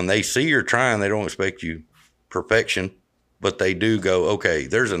like that, when they see you're trying, they don't expect you perfection, but they do go, okay,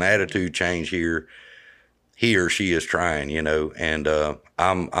 there's an attitude change here. He or she is trying, and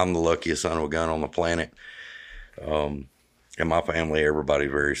I'm the luckiest son of a gun on the planet. And my family,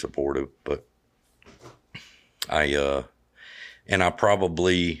 everybody's very supportive, but I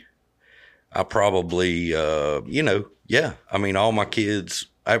probably, all my kids,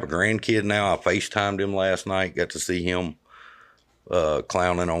 I have a grandkid now. I FaceTimed him last night, got to see him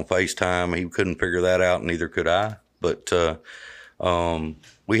clowning on FaceTime. He couldn't figure that out, and neither could I. But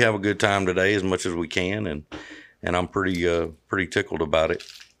we have a good time today as much as we can, and I'm pretty tickled about it.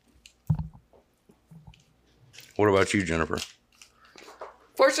 What about you, Jennifer?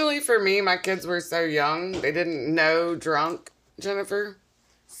 Fortunately for me, my kids were so young, they didn't know drunk Jennifer.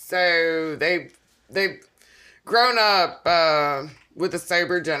 So they've grown up with a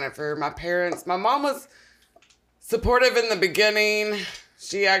sober Jennifer. My mom was supportive in the beginning.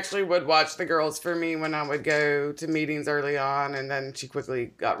 She actually would watch the girls for me when I would go to meetings early on, and then she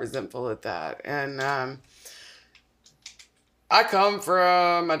quickly got resentful at that. And I come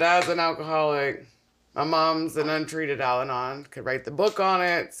from, my dad's an alcoholic. My mom's an untreated Al-Anon, could write the book on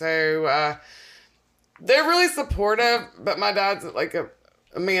it. So they're really supportive, but my dad's like a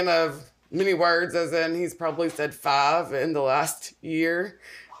man of many words, as in he's probably said 5 in the last year.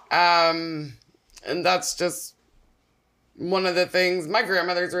 And that's just one of the things. My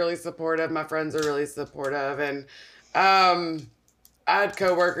grandmother's really supportive. My friends are really supportive. And I had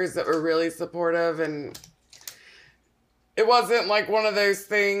coworkers that were really supportive. And it wasn't like one of those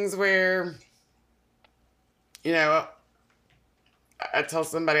things where, I tell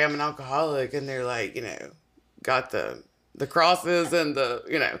somebody I'm an alcoholic and they're like, got the crosses and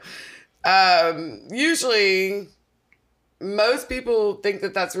usually most people think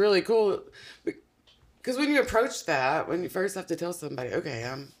that that's really cool, because when you approach that, when you first have to tell somebody, okay,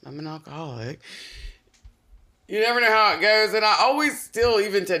 I'm an alcoholic, you never know how it goes. And I always still,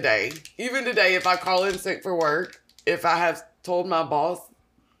 even today, if I call in sick for work, if I have told my boss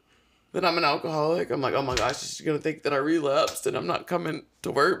that I'm an alcoholic, I'm like, oh my gosh, she's going to think that I relapsed and I'm not coming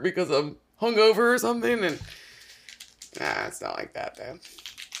to work because I'm hungover or something. And nah, it's not like that though.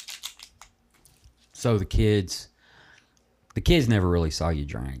 So the kids never really saw you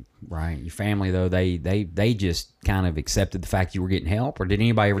drink, right? Your family, though, they just kind of accepted the fact you were getting help, or did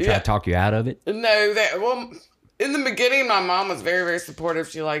anybody ever try to talk you out of it? No, in the beginning, my mom was very, very supportive.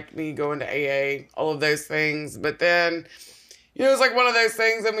 She liked me going to AA, all of those things. But then, it was like one of those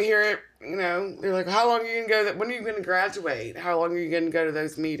things, and we hear it, they're like, how long are you going to go? When are you going to graduate? How long are you going to go to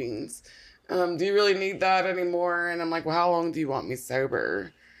those meetings? Do you really need that anymore? And I'm like, well, how long do you want me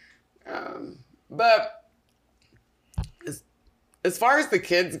sober? But as far as the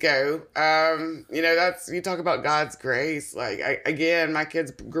kids go, that's, you talk about God's grace. Like, again, my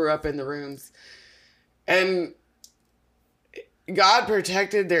kids grew up in the rooms. And God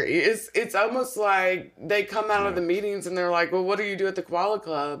protected their ears. It's almost like they come out of the meetings and they're like, well, what do you do at the Koala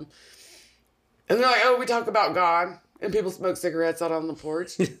Club? And they're like, oh, we talk about God. And people smoke cigarettes out on the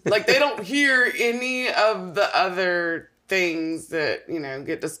porch. Like, they don't hear any of the other things that,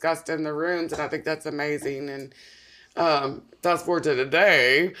 get discussed in the rooms. And I think that's amazing. And fast forward to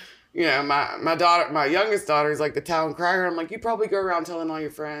today, my youngest daughter is like the town crier. I'm like, you probably go around telling all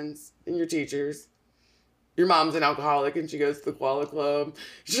your friends and your teachers your mom's an alcoholic and she goes to the Koala Club.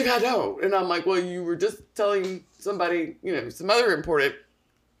 She's like, I don't. And I'm like, well, you were just telling somebody, some other important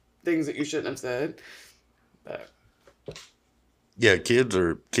things that you shouldn't have said. But yeah, kids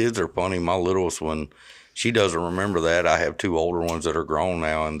are funny. My littlest one, she doesn't remember that. I have 2 older ones that are grown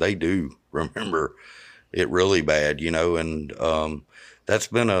now, and they do remember it really bad, and it's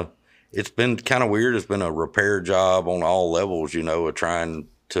been kind of weird. It's been a repair job on all levels, of trying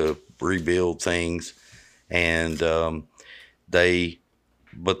to rebuild things. And it's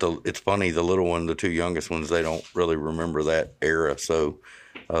funny, the little one, the 2 youngest ones, they don't really remember that era. So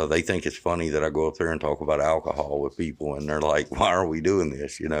they think it's funny that I go up there and talk about alcohol with people, and they're like, why are we doing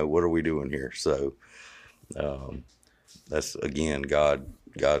this? What are we doing here? So that's, again,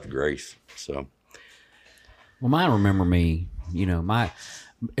 God's grace. So. Well, mine remember me,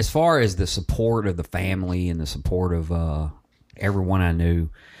 as far as the support of the family and the support of everyone I knew,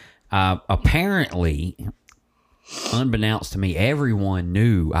 apparently, unbeknownst to me, everyone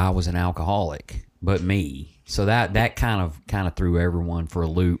knew I was an alcoholic but me. So that kind of threw everyone for a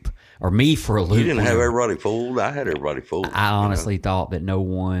loop, or me for a loop. You didn't have everybody fooled. I had everybody fooled. I honestly thought that no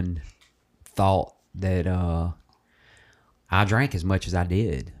one thought that I drank as much as I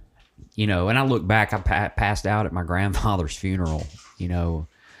did. And I look back, I passed out at my grandfather's funeral.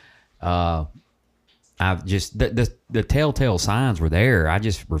 I've just the telltale signs were there. I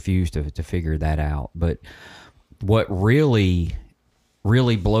just refused to figure that out. But what really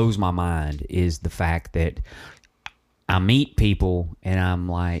blows my mind is the fact that I meet people and I'm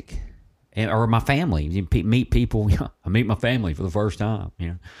like, or my family, meet people. I meet my family for the first time.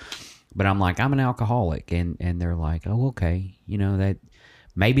 But I'm like, I'm an alcoholic, and they're like, oh, okay, that.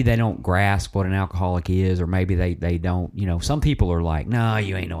 Maybe they don't grasp what an alcoholic is, or maybe they don't, some people are like, no,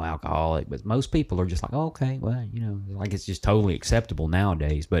 you ain't no alcoholic. But most people are just like, oh, okay, well, like it's just totally acceptable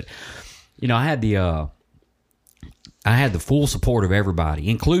nowadays. But, I had the full support of everybody,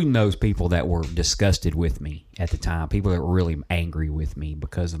 including those people that were disgusted with me at the time, people that were really angry with me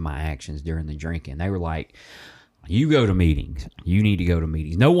because of my actions during the drinking. They were like, you go to meetings. You need to go to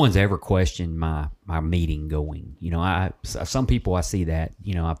meetings. No one's ever questioned my meeting going. Some people I see that,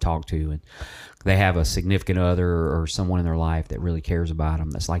 I've talked to, and they have a significant other or someone in their life that really cares about them.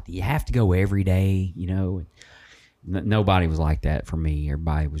 That's like, you have to go every day, Nobody was like that for me.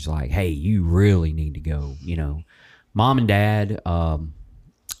 Everybody was like, hey, you really need to go, Mom and Dad,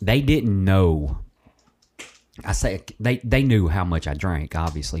 they didn't know. I say they knew how much I drank,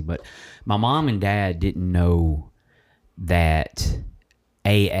 obviously, but my mom and dad didn't know that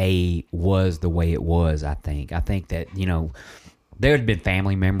AA was the way it was. I think that there had been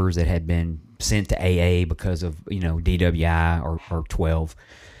family members that had been sent to AA because of DWI or 12,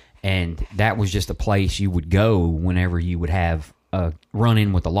 and that was just a place you would go whenever you would have a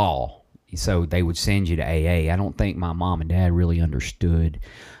run-in with the law. So they would send you to AA. I don't think my mom and dad really understood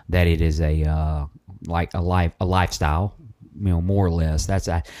that it is a lifestyle, more or less. That's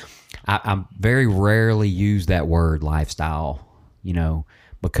I very rarely use that word lifestyle,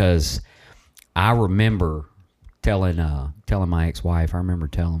 because I remember telling my ex-wife, I remember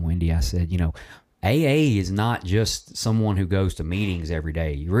telling Wendy, I said, AA is not just someone who goes to meetings every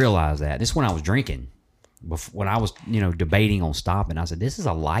day. You realize that. This is when I was drinking. When I was, debating on stopping, I said, this is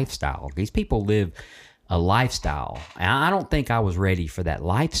a lifestyle. These people live a lifestyle. And I don't think I was ready for that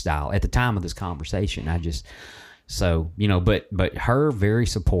lifestyle at the time of this conversation. But her very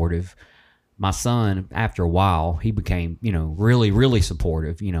supportive. My son, after a while, he became, really, really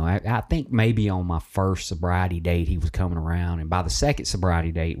supportive. I think maybe on my first sobriety date, he was coming around. And by the second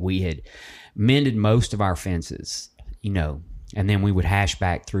sobriety date, we had mended most of our fences, and then we would hash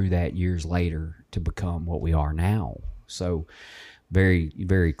back through that years later to become what we are now. So very,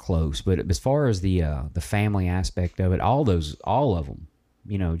 very close. But as far as the family aspect of it, all of them,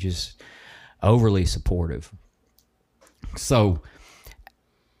 just overly supportive. So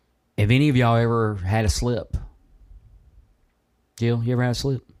have any of y'all ever had a slip? Jill, you ever had a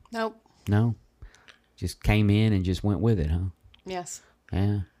slip? Nope. No? Just came in and just went with it, huh? Yes.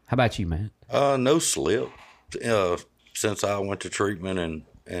 Yeah. How about you, Matt? No slip. Since I went to treatment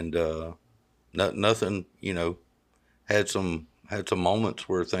and nothing, had some moments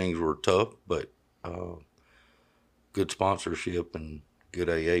where things were tough, but good sponsorship and good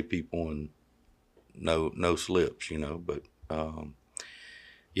AA people and no slips, but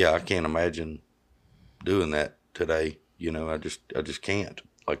yeah, I can't imagine doing that today. I just can't.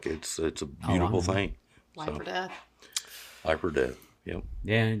 Like it's a beautiful thing. Life or death. Life or death. Yep.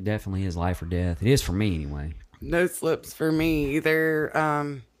 Yeah, it definitely is life or death. It is for me anyway. No slips for me either.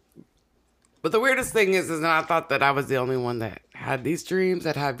 But the weirdest thing is that I thought that I was the only one that had these dreams,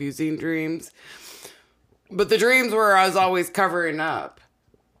 that have using dreams. But the dreams were I was always covering up.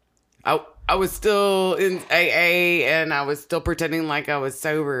 I was still in AA and I was still pretending like I was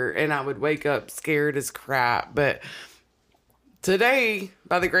sober, and I would wake up scared as crap. But today,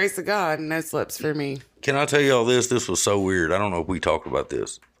 by the grace of God, no slips for me. Can I tell you all this? This was so weird. I don't know if we talked about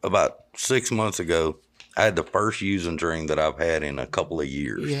this. About 6 months ago, I had the first using dream that I've had in a couple of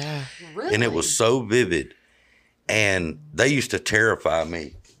years. Yeah. Really? And it was so vivid. And they used to terrify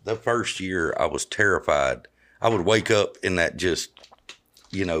me. The first year I was terrified. I would wake up in that just,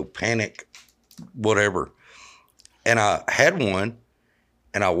 panic, whatever. And I had one,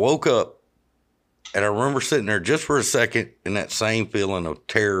 and I woke up, and I remember sitting there just for a second in that same feeling of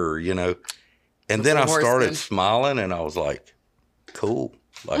terror, And then I started smiling, and I was like, cool.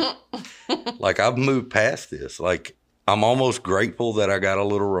 Like I've moved past this. Like I'm almost grateful that I got a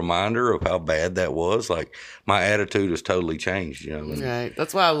little reminder of how bad that was. Like my attitude has totally changed, Right.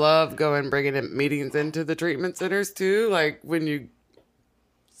 That's why I love bringing in meetings into the treatment centers too. Like when you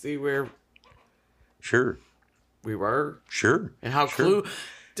see where Sure. we were. Sure. And how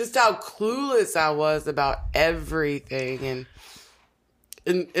just how clueless I was about everything, and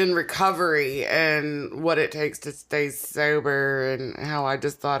in recovery and what it takes to stay sober, and how I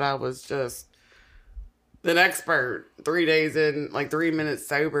just thought I was just an expert 3 days in, like 3 minutes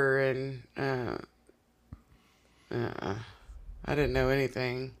sober, and I didn't know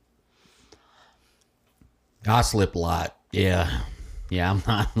anything. I slip a lot. Yeah, I'm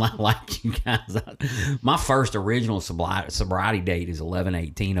not like you guys. My first original sobriety date is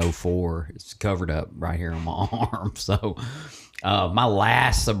 11/18/04. It's covered up right here on my arm. So my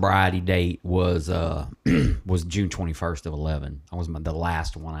last sobriety date was June 21st of 11. That was the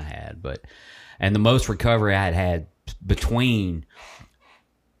last one I had. And the most recovery I had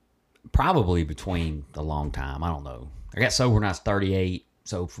probably between a long time. I don't know. I got sober when I was 38.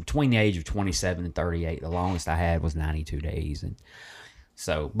 So between the age of 27 and 38, the longest I had was 92 days. And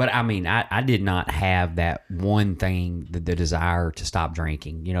so, but I mean, I did not have that one thing, the desire to stop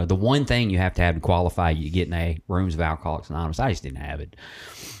drinking. The one thing you have to qualify you to get in a Rooms of Alcoholics Anonymous, I just didn't have it.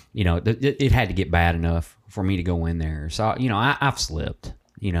 It had to get bad enough for me to go in there. So, I've slipped,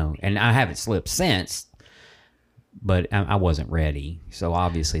 and I haven't slipped since, but I wasn't ready. So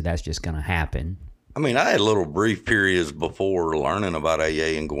obviously that's just going to happen. I mean, I had little brief periods before learning about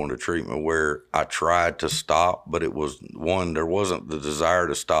AA and going to treatment where I tried to stop, but it was there wasn't the desire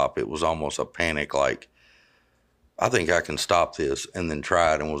to stop. It was almost a panic, like, I think I can stop this, and then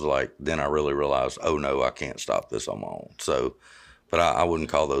tried and was like, then I really realized, oh no, I can't stop this on my own. So, but I wouldn't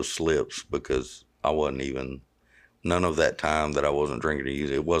call those slips because I wasn't even, none of that time that I wasn't drinking or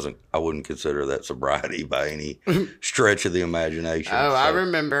using, I wouldn't consider that sobriety by any stretch of the imagination. Oh, so. I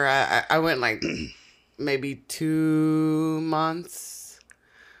remember I went like maybe 2 months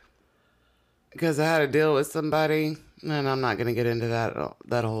because I had to deal with somebody, and I'm not going to get into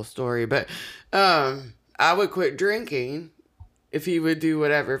that whole story, but I would quit drinking if he would do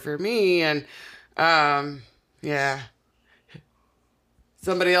whatever for me, and yeah,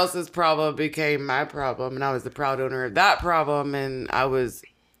 somebody else's problem became my problem, and I was the proud owner of that problem, and I was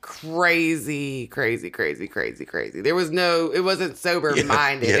crazy. There was it wasn't sober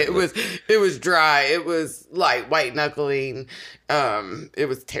minded. Yeah. It was dry. It was like white knuckling. It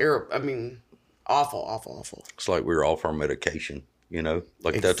was terrible. I mean, awful. It's like we were off our medication, like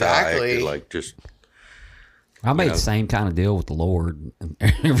exactly. That's how I acted, like just. I made the same kind of deal with the Lord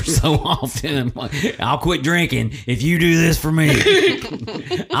every so often. Like, I'll quit drinking if you do this for me.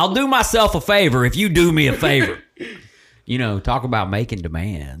 I'll do myself a favor if you do me a favor. Talk about making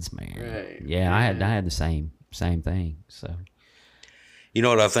demands, man. Right. Yeah, I had the same thing. So, you know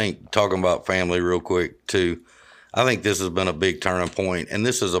what I think? Talking about family real quick too. I think this has been a big turning point, and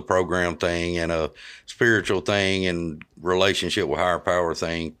this is a program thing and a spiritual thing and relationship with higher power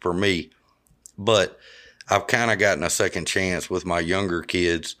thing for me. But I've kind of gotten a second chance with my younger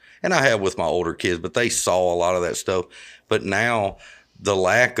kids, and I have with my older kids, but they saw a lot of that stuff. But now the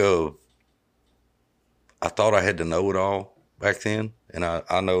lack of, I thought I had to know it all back then, and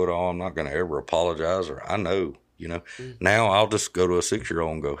I know it all. I'm not going to ever apologize, or I know, Now I'll just go to a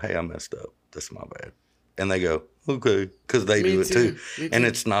 6-year-old and go, hey, I messed up. That's my bad. And they go, okay, because they Me do it too. too, Me and too.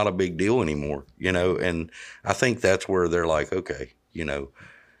 it's not a big deal anymore, you know. And I think that's where they're like, okay, you know,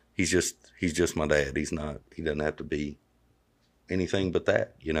 he's just my dad. He doesn't have to be anything but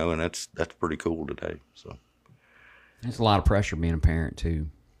that, you know. And that's pretty cool today. So It's a lot of pressure being a parent too.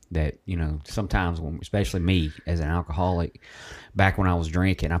 That, you know, sometimes when, especially me as an alcoholic, back when I was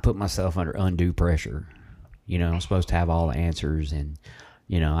drinking, I put myself under undue pressure. You know, I'm supposed to have all the answers, and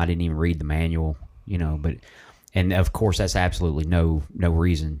you know, I didn't even read the manual. You know, and of course that's absolutely no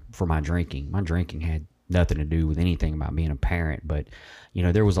reason for my drinking. My drinking had nothing to do with anything about being a parent, but you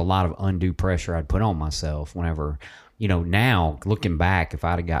know, there was a lot of undue pressure I'd put on myself whenever, you know, now looking back, if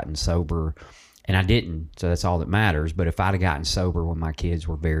I'd have gotten sober. And I didn't, so that's all that matters. But if I'd have gotten sober when my kids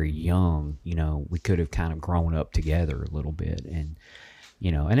were very young, you know, we could have kind of grown up together a little bit. And,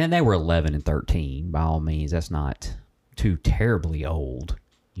 you know, and then they were 11 and 13. By all means, that's not too terribly old,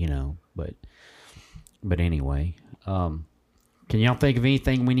 you know. But anyway, can y'all think of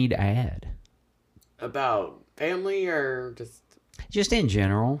anything we need to add? About family or Just in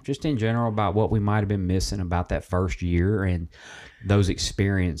general about what we might have been missing about that first year and those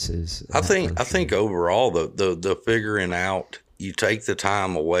experiences. I think overall the figuring out, you take the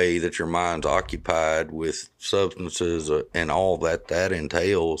time away that your mind's occupied with substances and all that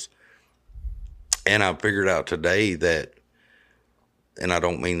entails. And I figured out today that, and I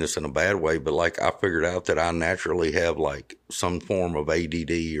don't mean this in a bad way, but like I figured out that I naturally have like some form of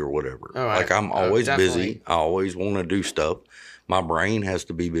ADD or whatever. I'm always busy. I always want to do stuff. My brain has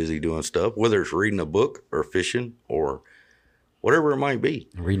to be busy doing stuff, whether it's reading a book or fishing or whatever it might be.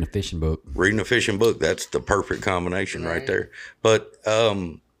 Reading a fishing book. That's the perfect combination right there. But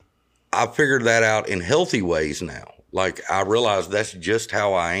I figured that out in healthy ways now. Like I realize that's just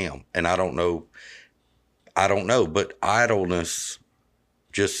how I am. And I don't know, but idleness,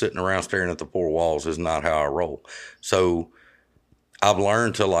 just sitting around staring at the four walls, is not how I roll. So I've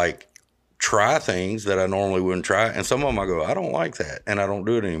learned to like try things that I normally wouldn't try. And some of them I go, I don't like that, and I don't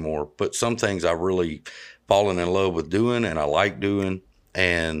do it anymore. But some things I've really fallen in love with doing, and I like doing.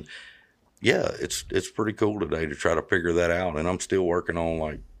 And yeah, it's pretty cool today to try to figure that out. And I'm still working on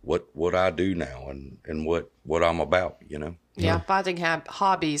like what I do now and what I'm about, you know? Yeah, finding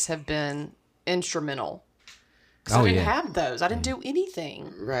hobbies have been instrumental. Because I didn't have those. I didn't do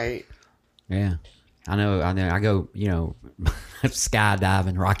anything. right. Yeah. I know. I go, you know,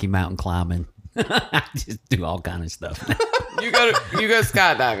 skydiving, Rocky Mountain climbing. I just do all kind of stuff. You go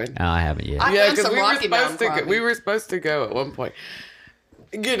skydiving. No, I haven't yet. I've Yeah, done because some Rocky Mountain climbing. we were supposed to go at one point.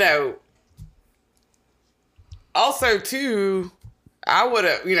 You know. Also, too, I would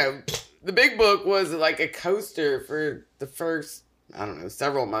have. You know, the Big Book was like a coaster for the first, I don't know,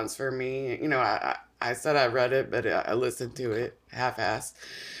 several months for me. You know, I said I read it, but I listened to it half-assed.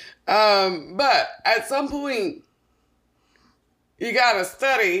 But at some point, you gotta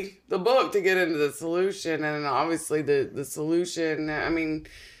study the book to get into the solution, and obviously the solution. I mean,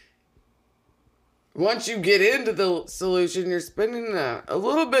 once you get into the solution, you're spending a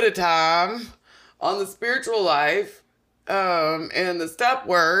little bit of time on the spiritual life, and the step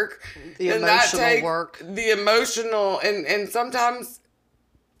work, The and emotional work. the emotional, and sometimes.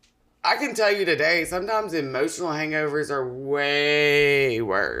 I can tell you today, sometimes emotional hangovers are way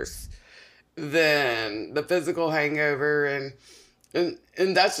worse than the physical hangover.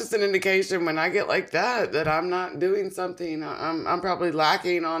 And that's just an indication when I get like that I'm not doing something. I'm probably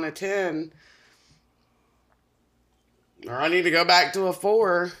lacking on a 10. Or I need to go back to a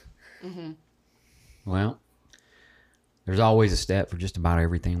 4. Mm-hmm. Well, there's always a step for just about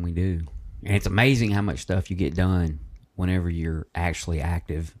everything we do. And it's amazing how much stuff you get done whenever you're actually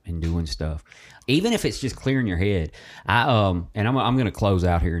active and doing stuff, even if it's just clearing your head. And I'm going to close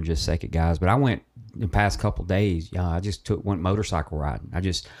out here in just a second, guys. But I went the past couple days. I just went motorcycle riding.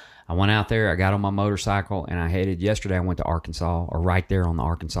 I went out there. I got on my motorcycle and I headed. Yesterday I went to Arkansas, or right there on the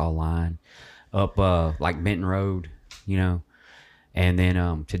Arkansas line, up like Benton Road, you know. And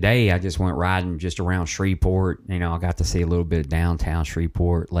then today I just went riding just around Shreveport. You know, I got to see a little bit of downtown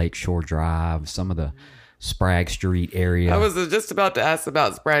Shreveport, Lakeshore Drive, some of the Sprague Street area. I was just about to ask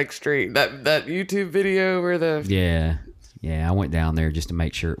about Sprague Street. That YouTube video where the... Yeah, I went down there just to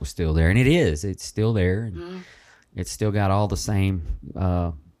make sure it was still there. And it is. It's still there. And it's still got all the same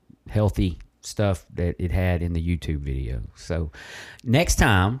healthy stuff that it had in the YouTube video. So next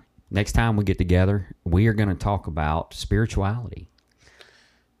time we get together, we are going to talk about spirituality.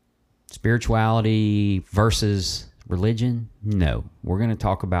 Spirituality versus religion? No. We're going to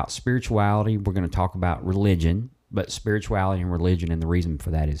talk about spirituality. We're going to talk about religion, but spirituality and religion, and the reason for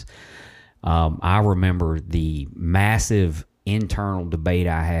that is I remember the massive internal debate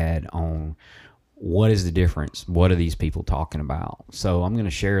I had on what is the difference? What are these people talking about? So I'm going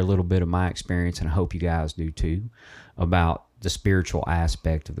to share a little bit of my experience, and I hope you guys do too, about the spiritual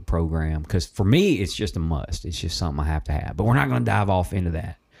aspect of the program. Because for me, it's just a must. It's just something I have to have. But we're not going to dive off into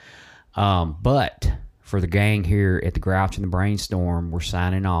that. But for the gang here at the Grouch and the Brainstorm, we're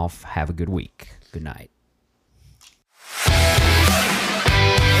signing off. Have a good week. Good night.